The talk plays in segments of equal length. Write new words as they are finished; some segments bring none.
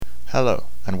Hello,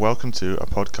 and welcome to a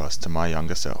podcast to my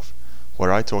younger self,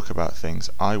 where I talk about things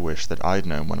I wish that I'd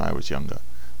known when I was younger,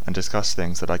 and discuss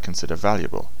things that I consider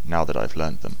valuable now that I've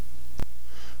learned them.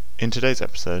 In today's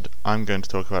episode, I'm going to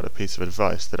talk about a piece of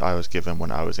advice that I was given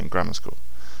when I was in grammar school,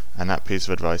 and that piece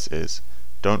of advice is,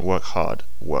 don't work hard,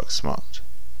 work smart.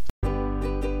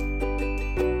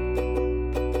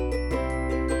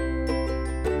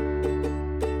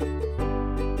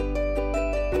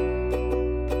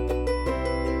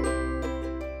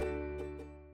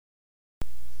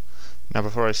 Now,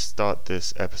 before I start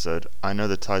this episode, I know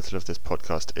the title of this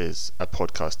podcast is A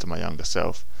Podcast to My Younger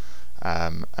Self,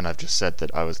 and I've just said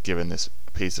that I was given this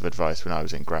piece of advice when I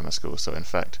was in grammar school, so in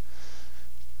fact,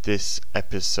 this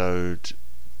episode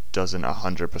doesn't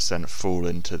 100% fall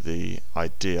into the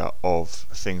idea of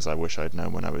things I wish I'd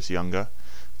known when I was younger,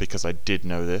 because I did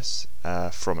know this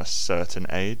from a certain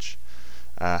age.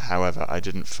 However, I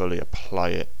didn't fully apply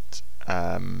it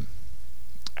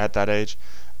at that age,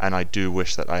 and I do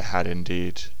wish that I had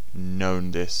indeed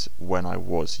known this when I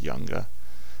was younger.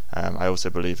 I also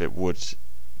believe it would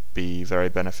be very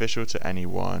beneficial to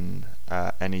anyone,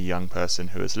 any young person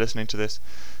who is listening to this,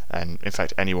 and in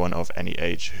fact anyone of any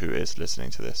age who is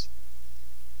listening to this.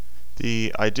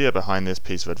 The idea behind this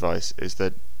piece of advice is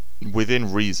that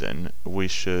within reason we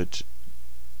should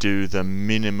do the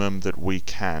minimum that we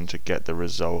can to get the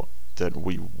result that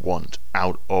we want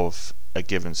out of a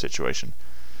given situation.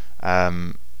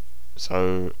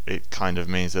 So it kind of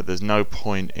means that there's no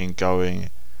point in going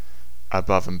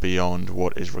above and beyond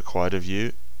what is required of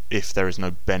you if there is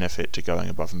no benefit to going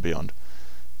above and beyond.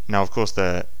 Now, of course,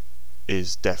 there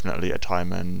is definitely a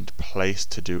time and place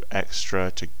to do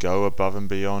extra, to go above and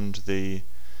beyond the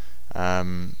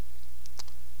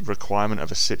requirement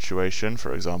of a situation.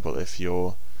 For example, if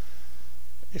you're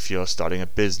starting a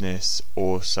business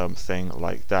or something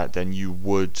like that, then you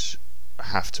would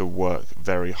have to work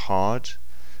very hard.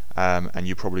 And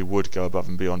you probably would go above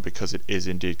and beyond because it is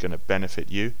indeed going to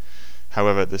benefit you.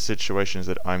 However, the situations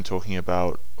that I'm talking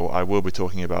about, or I will be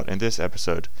talking about in this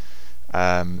episode,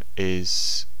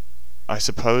 is, I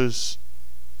suppose,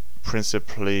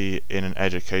 principally in an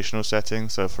educational setting.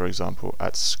 So, for example,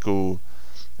 at school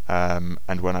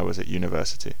and when I was at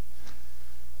university.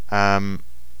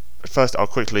 First, I'll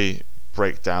quickly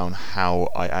break down how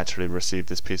I actually received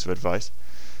this piece of advice.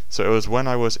 So it was when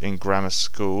I was in grammar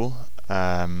school.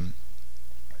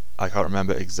 I can't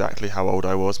remember exactly how old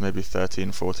I was, maybe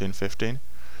 13, 14, 15.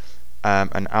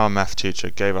 And our math teacher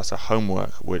gave us a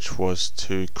homework which was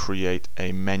to create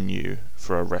a menu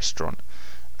for a restaurant.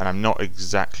 And I'm not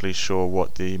exactly sure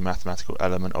what the mathematical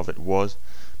element of it was,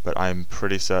 but I'm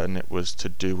pretty certain it was to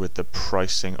do with the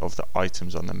pricing of the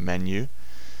items on the menu.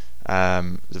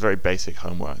 It was a very basic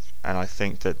homework, and I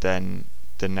think that then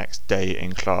the next day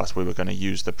in class we were going to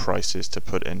use the prices to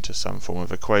put into some form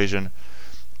of equation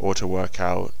or to work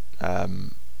out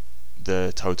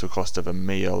the total cost of a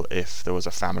meal if there was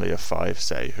a family of 5,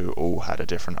 say, who all had a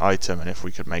different item, and if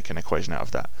we could make an equation out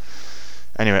of that.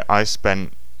 Anyway, I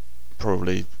spent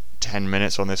probably 10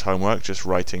 minutes on this homework just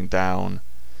writing down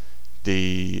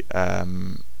the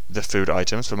food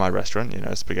items for my restaurant,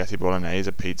 spaghetti bolognese,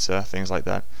 a pizza, things like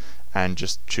that, and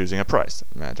just choosing a price.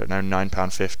 I don't know,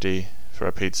 £9.50 for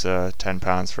a pizza,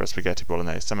 £10 for a spaghetti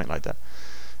bolognese, something like that.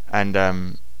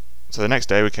 And so the next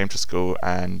day we came to school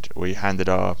and we handed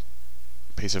our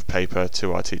piece of paper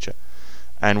to our teacher.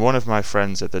 And one of my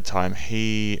friends at the time,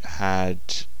 he had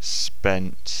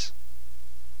spent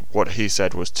what he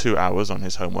said was 2 hours on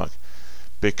his homework,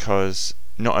 because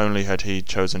not only had he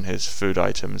chosen his food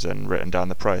items and written down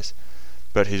the price,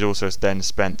 but he's also then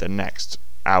spent the next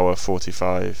hour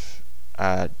 45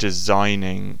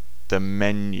 designing the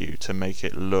menu to make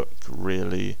it look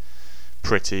really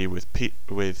pretty with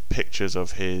pictures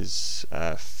of his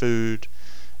food,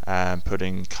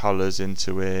 putting colours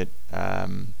into it,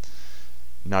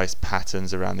 nice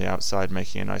patterns around the outside,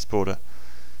 making a nice border.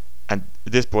 And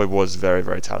this boy was very,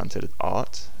 very talented at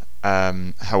art.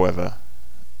 However,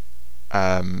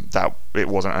 that it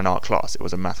wasn't an art class, it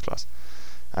was a math class.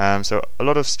 So a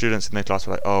lot of students in the class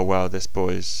were like, oh well, this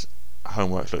boy's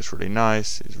homework looks really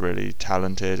nice, he's really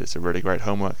talented, it's a really great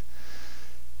homework.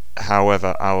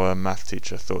 However, our math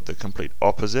teacher thought the complete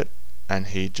opposite, and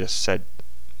he just said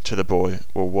to the boy,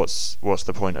 well, what's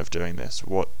the point of doing this?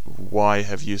 Why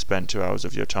have you spent 2 hours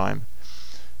of your time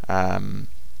for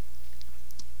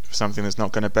something that's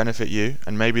not going to benefit you?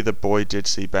 And maybe the boy did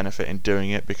see benefit in doing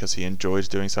it because he enjoys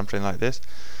doing something like this,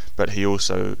 but he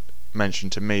also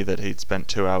mentioned to me that he'd spent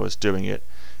 2 hours doing it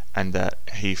and that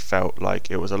he felt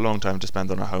like it was a long time to spend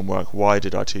on a homework. Why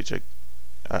did our teacher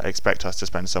expect us to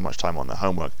spend so much time on the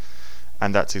homework?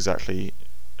 And that's exactly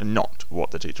not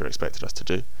what the teacher expected us to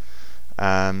do.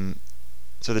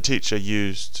 So the teacher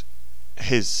used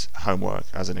his homework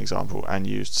as an example and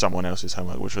used someone else's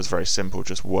homework, which was very simple,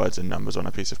 just words and numbers on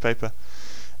a piece of paper.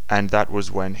 And that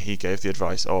was when he gave the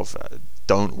advice of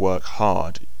don't work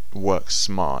hard, work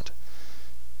smart.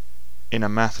 In a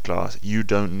math class, you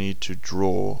don't need to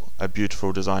draw a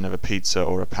beautiful design of a pizza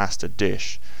or a pasta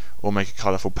dish, or make a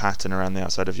colourful pattern around the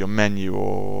outside of your menu,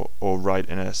 or write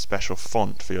in a special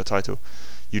font for your title.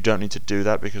 You don't need to do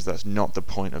that because that's not the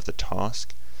point of the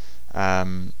task.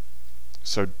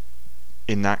 So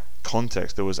in that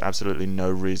context, there was absolutely no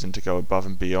reason to go above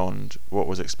and beyond what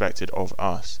was expected of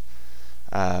us,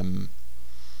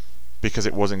 because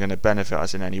it wasn't going to benefit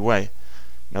us in any way.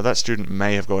 Now, that student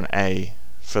may have got an A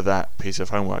for that piece of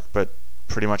homework, but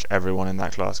pretty much everyone in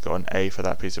that class got an A for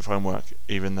that piece of homework,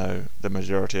 even though the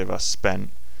majority of us spent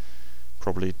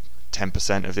probably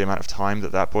 10% of the amount of time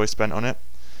that boy spent on it.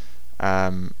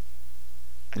 And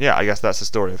yeah, I guess that's the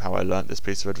story of how I learnt this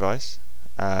piece of advice.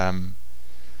 That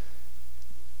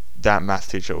math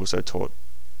teacher also taught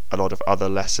a lot of other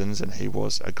lessons, and he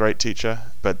was a great teacher,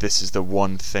 but this is the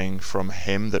one thing from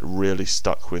him that really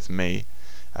stuck with me.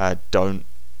 Don't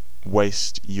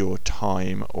waste your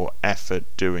time or effort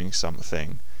doing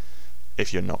something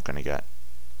if you're not going to get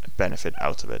benefit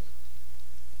out of it.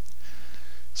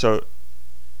 So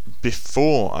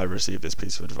before I received this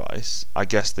piece of advice, I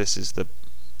guess this is the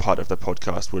part of the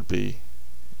podcast would be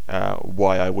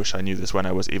why I wish I knew this when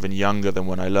I was even younger than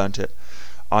when I learnt it.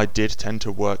 I did tend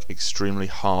to work extremely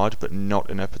hard, but not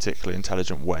in a particularly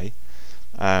intelligent way.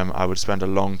 I would spend a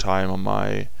long time on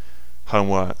my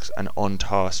homeworks and on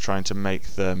tasks trying to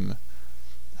make them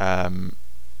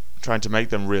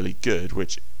really good,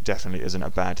 which definitely isn't a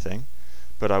bad thing.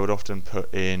 But I would often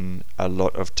put in a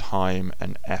lot of time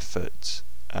and effort,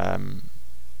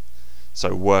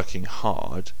 so working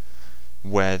hard,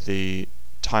 where the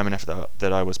time and effort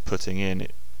that I was putting in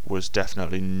was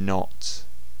definitely not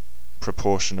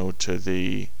proportional to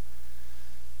the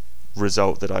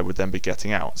result that I would then be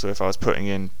getting out. So if I was putting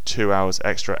in 2 hours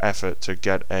extra effort to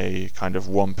get a kind of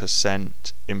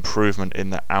 1% improvement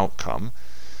in the outcome,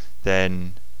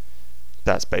 then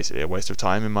that's basically a waste of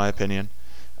time, in my opinion.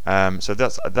 So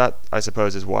that I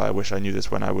suppose is why I wish I knew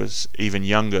this when I was even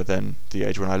younger than the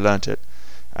age when I learnt it,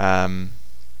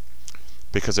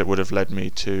 because it would have led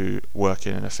me to work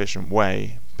in an efficient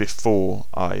way before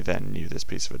I then knew this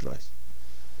piece of advice.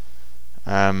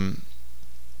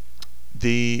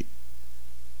 The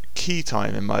key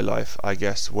time in my life, I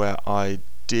guess, where I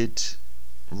did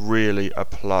really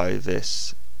apply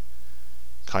this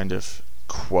kind of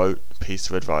quote, piece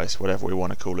of advice, whatever we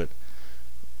want to call it,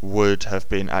 would have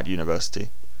been at university.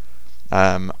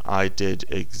 I did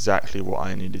exactly what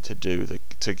I needed to do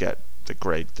to get the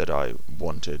grade that I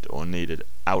wanted or needed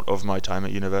out of my time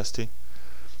at university.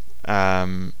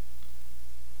 Now,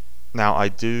 I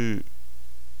do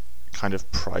kind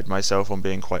of pride myself on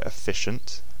being quite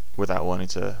efficient without wanting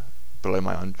to blow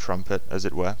my own trumpet, as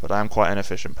it were, but I am quite an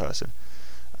efficient person.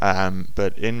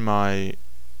 But in my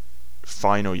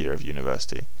final year of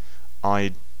university,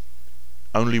 I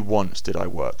only once did I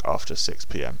work after 6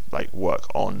 p.m, like work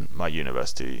on my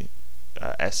university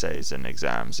essays and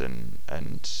exams and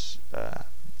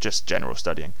just general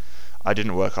studying. I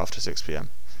didn't work after 6 p.m.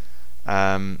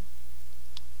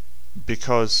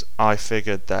 Because I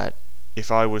figured that if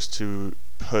I was to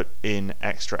put in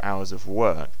extra hours of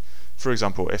work, for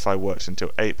example, if I worked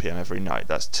until 8 p.m. every night,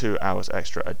 that's 2 hours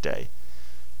extra a day.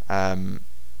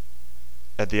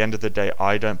 At the end of the day,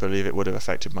 I don't believe it would have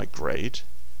affected my grade.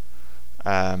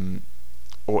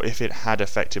 Or if it had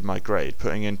affected my grade,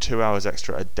 putting in 2 hours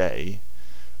extra a day,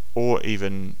 or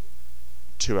even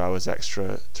 2 hours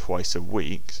extra twice a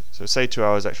week, so say 2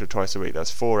 hours extra twice a week,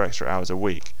 that's 4 extra hours a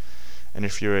week. And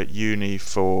if you're at uni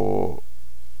for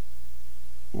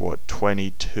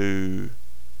 22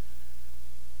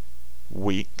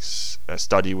 weeks,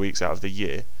 study weeks out of the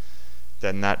year,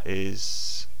 then that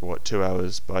is 2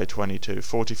 hours by 22,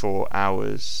 44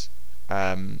 hours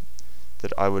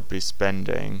that I would be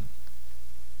spending,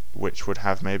 which would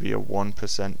have maybe a 1%,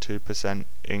 2%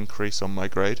 increase on my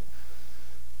grade,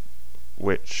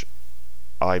 which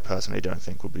I personally don't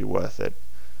think would be worth it.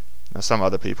 Now, some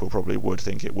other people probably would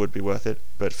think it would be worth it,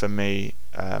 but for me,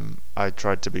 I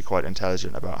tried to be quite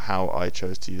intelligent about how I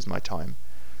chose to use my time.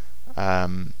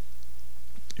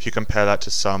 If you compare that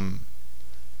to some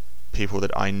people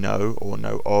that I know or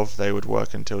know of, they would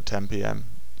work until 10 p.m.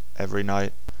 every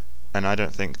night, and I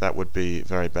don't think that would be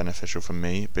very beneficial for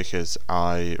me, because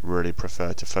I really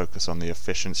prefer to focus on the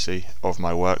efficiency of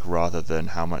my work rather than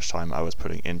how much time I was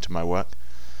putting into my work.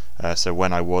 So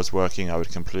when I was working, I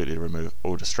would completely remove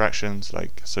all distractions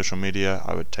like social media.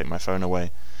 I would take my phone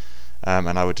away,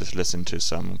 and I would just listen to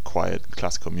some quiet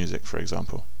classical music, for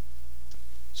example.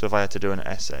 So if I had to do an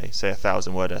essay, say a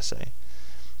 1,000-word essay,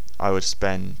 I would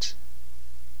spend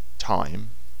time,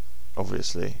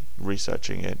 obviously,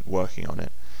 researching it, working on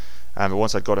it. But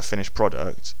once I got a finished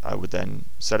product, I would then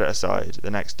set it aside.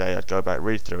 The next day I'd go back,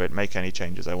 read through it, make any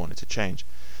changes I wanted to change.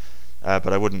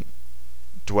 But I wouldn't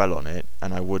dwell on it,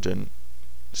 and I wouldn't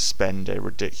spend a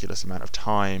ridiculous amount of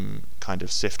time kind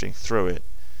of sifting through it,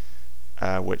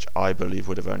 which I believe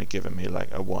would have only given me like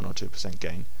a 1 or 2%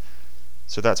 gain.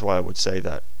 So that's why I would say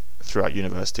that throughout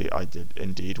university I did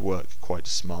indeed work quite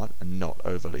smart and not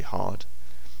overly hard,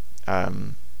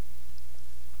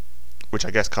 which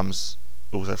I guess comes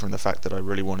also from the fact that I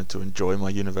really wanted to enjoy my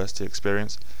university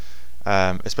experience,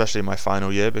 especially my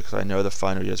final year, because I know the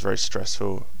final year is very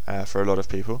stressful for a lot of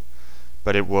people.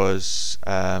 But it was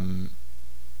the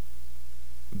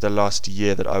last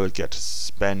year that I would get to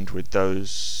spend with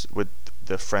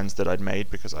the friends that I'd made,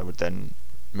 because I would then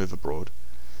move abroad.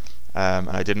 And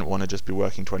I didn't want to just be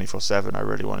working 24/7. I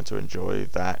really wanted to enjoy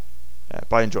that.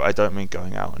 By enjoy, I don't mean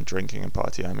going out and drinking and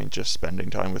partying. I mean just spending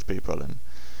time with people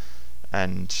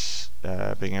and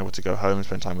being able to go home and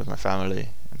spend time with my family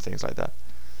and things like that.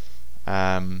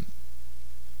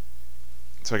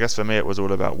 So I guess for me it was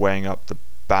all about weighing up the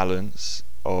balance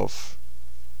of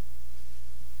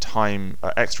time,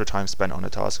 extra time spent on a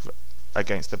task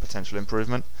against the potential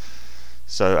improvement.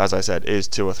 So as I said, is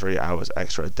 2 or 3 hours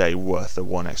extra a day worth the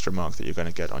 1 extra mark that you're going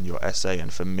to get on your essay?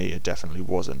 And for me it definitely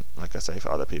wasn't. Like I say,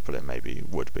 for other people it maybe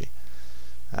would be.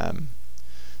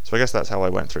 So I guess that's how I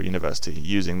went through university,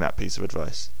 using that piece of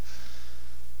advice.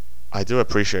 I do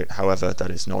appreciate, however, that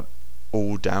it's not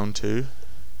all down to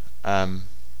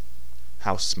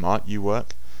how smart you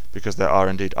work, because there are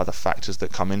indeed other factors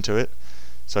that come into it.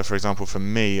 So for example, for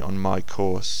me on my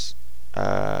course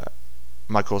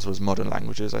was modern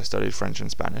languages. I studied French and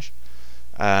Spanish,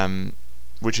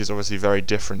 which is obviously very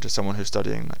different to someone who's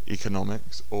studying like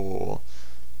economics or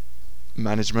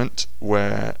management,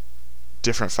 where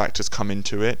different factors come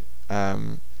into it,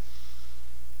 where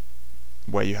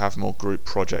you have more group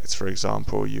projects, for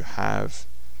example. You have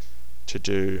to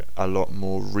do a lot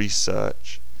more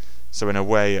research. So in a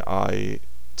way I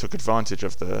took advantage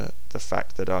of the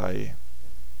fact that I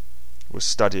was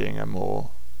studying a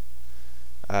more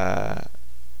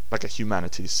like a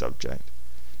humanities subject,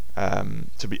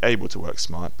 to be able to work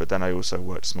smart, but then I also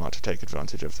worked smart to take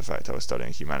advantage of the fact I was studying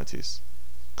a humanities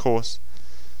course.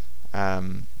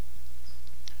 As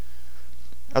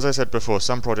I said before,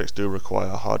 some projects do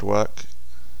require hard work,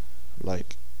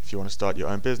 like if you want to start your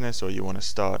own business or you want to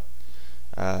start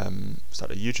a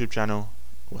YouTube channel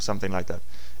or something like that.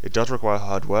 It does require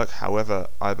hard work. However,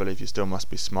 I believe you still must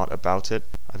be smart about it.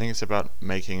 I think it's about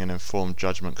making an informed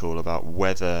judgment call about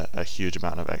whether a huge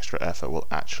amount of extra effort will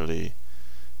actually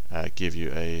give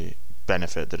you a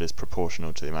benefit that is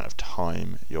proportional to the amount of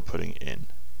time you're putting in.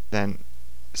 Then,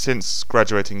 since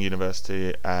graduating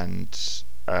university and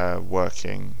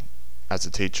working as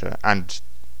a teacher and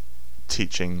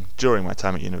teaching during my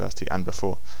time at university and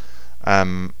before,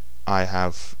 I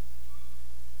have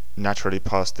naturally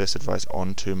passed this advice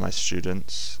on to my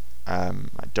students.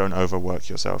 Don't overwork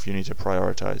yourself. You need to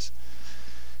prioritize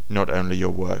not only your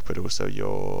work but also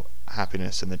your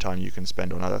happiness and the time you can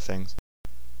spend on other things.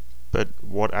 But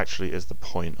what actually is the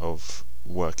point of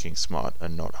working smart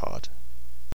and not hard?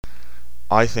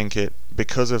 I think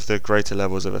because of the greater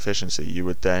levels of efficiency you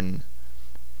would then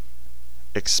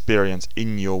experience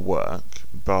in your work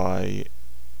by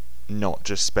not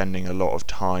just spending a lot of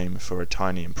time for a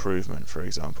tiny improvement, for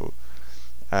example,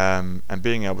 and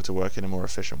being able to work in a more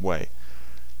efficient way,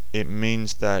 it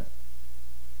means that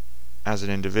as an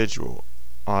individual,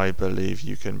 I believe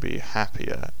you can be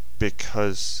happier,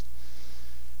 because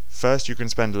first you can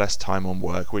spend less time on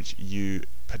work which you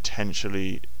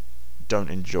potentially don't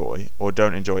enjoy or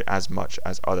don't enjoy as much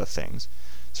as other things.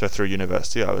 So through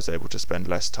university I was able to spend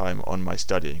less time on my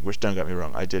studying, which, don't get me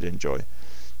wrong, I did enjoy,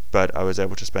 but I was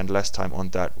able to spend less time on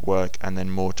that work and then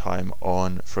more time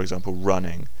on, for example,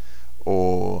 running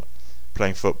or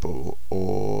playing football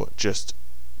or just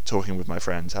talking with my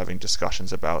friends, having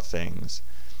discussions about things,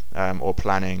 or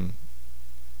planning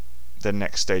the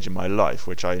next stage in my life,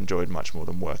 which I enjoyed much more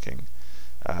than working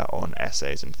on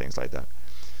essays and things like that.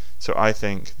 So I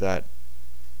think that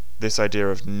this idea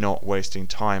of not wasting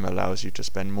time allows you to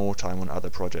spend more time on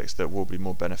other projects that will be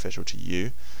more beneficial to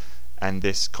you, and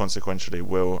this consequentially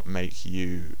will make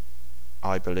you,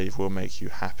 I believe, will make you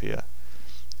happier.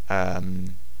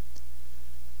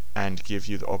 and give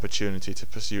you the opportunity to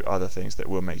pursue other things that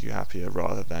will make you happier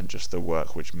rather than just the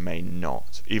work, which may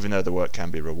not. Even though the work can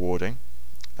be rewarding,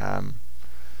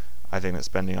 I think that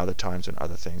spending other times on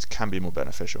other things can be more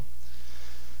beneficial.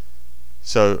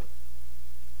 So,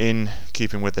 in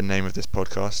keeping with the name of this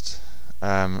podcast,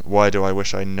 why do I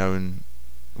wish I'd known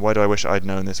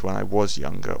this when I was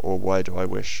younger, or why do I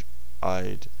wish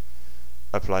I'd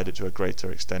applied it to a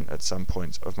greater extent at some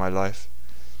point of my life?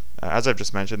 As I've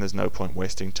just mentioned, there's no point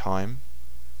wasting time.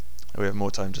 We have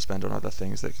more time to spend on other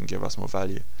things that can give us more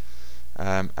value,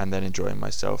 and then enjoying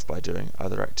myself by doing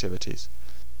other activities.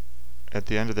 At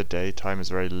the end of the day, time is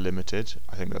very limited.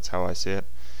 I think that's how I see it,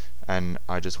 and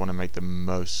I just want to make the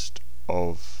most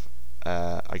of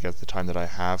the time that I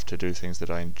have to do things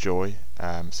that I enjoy.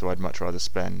 So I'd much rather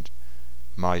spend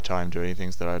my time doing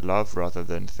things that I love rather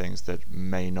than things that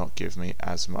may not give me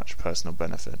as much personal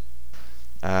benefit.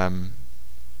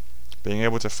 Being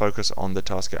able to focus on the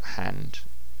task at hand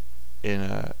in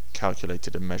a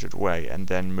calculated and measured way and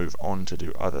then move on to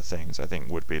do other things, I think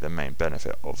would be the main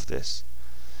benefit of this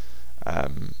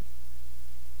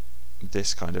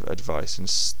this kind of advice and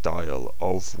style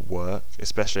of work,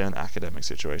 especially in an academic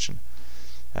situation.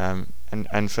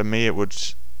 And for me, it would,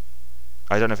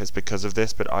 I don't know if it's because of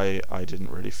this, but I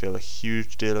didn't really feel a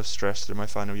huge deal of stress through my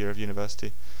final year of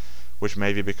university, which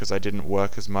may be because I didn't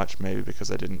work as much, maybe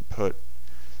because I didn't put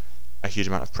a huge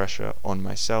amount of pressure on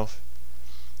myself.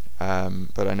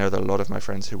 But I know that a lot of my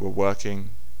friends who were working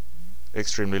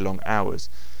extremely long hours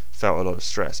felt a lot of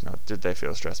stress. Now, did they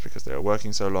feel stressed because they were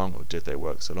working so long, or did they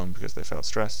work so long because they felt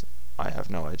stressed? I have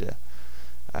no idea.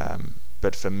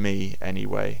 But for me,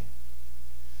 anyway,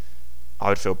 I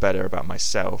would feel better about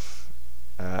myself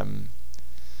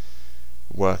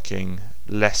working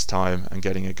less time and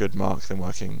getting a good mark than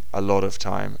working a lot of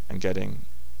time and getting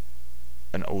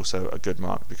also a good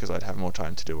mark, because I'd have more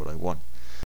time to do what I want.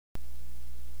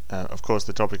 Of course,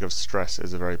 the topic of stress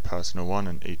is a very personal one,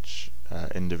 and each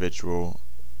individual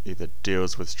either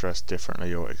deals with stress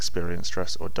differently or experience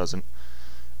stress or doesn't.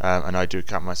 And I do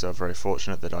count myself very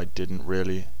fortunate that I didn't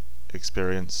really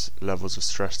experience levels of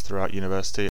stress throughout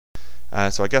university.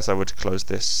 So I guess I would close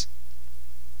this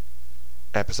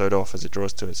episode off as it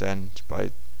draws to its end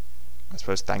by, I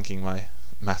suppose, thanking my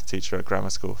math teacher at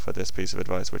grammar school for this piece of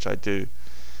advice, which I do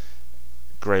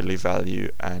greatly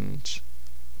value and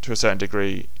to a certain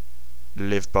degree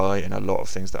live by in a lot of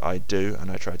things that I do, and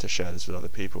I try to share this with other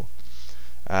people.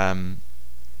 I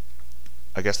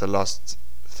guess the last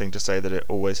thing to say, that it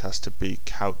always has to be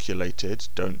calculated.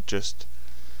 Don't just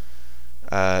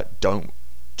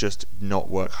not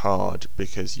work hard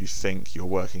because you think you're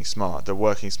working smart. The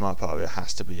working smart part of it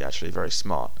has to be actually very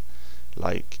smart.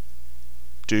 Like,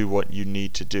 do what you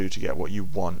need to do to get what you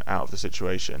want out of the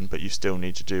situation, but you still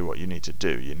need to do what you need to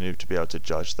do. You need to be able to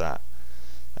judge that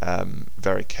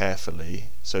very carefully,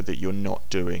 so that you're not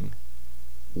doing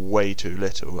way too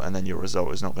little and then your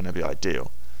result is not going to be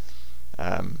ideal.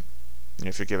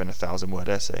 If you're given a 1,000-word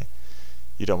essay,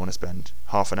 you don't want to spend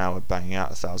half an hour banging out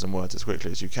 1,000 words as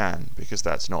quickly as you can, because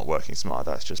that's not working smart,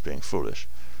 that's just being foolish.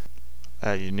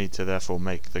 You need to therefore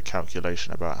make the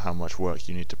calculation about how much work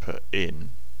you need to put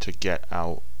in to get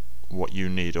out what you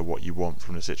need or what you want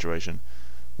from the situation,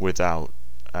 without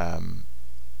kind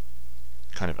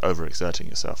of overexerting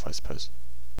yourself, I suppose.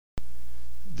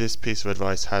 This piece of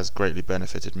advice has greatly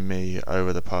benefited me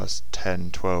over the past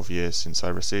 10-12 years since I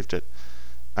received it,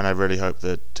 and I really hope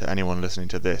that to anyone listening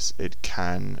to this, it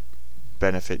can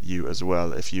benefit you as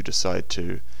well if you decide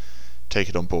to take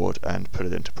it on board and put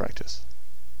it into practice.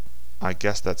 I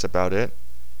guess that's about it,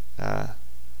 and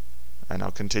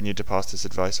I'll continue to pass this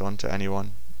advice on to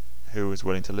anyone who is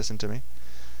willing to listen to me.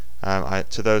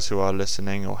 To those who are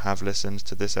listening or have listened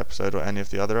to this episode or any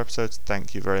of the other episodes,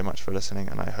 thank you very much for listening,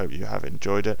 and I hope you have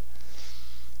enjoyed it.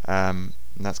 And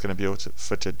that's going to be all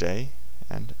for today,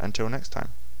 and until next time.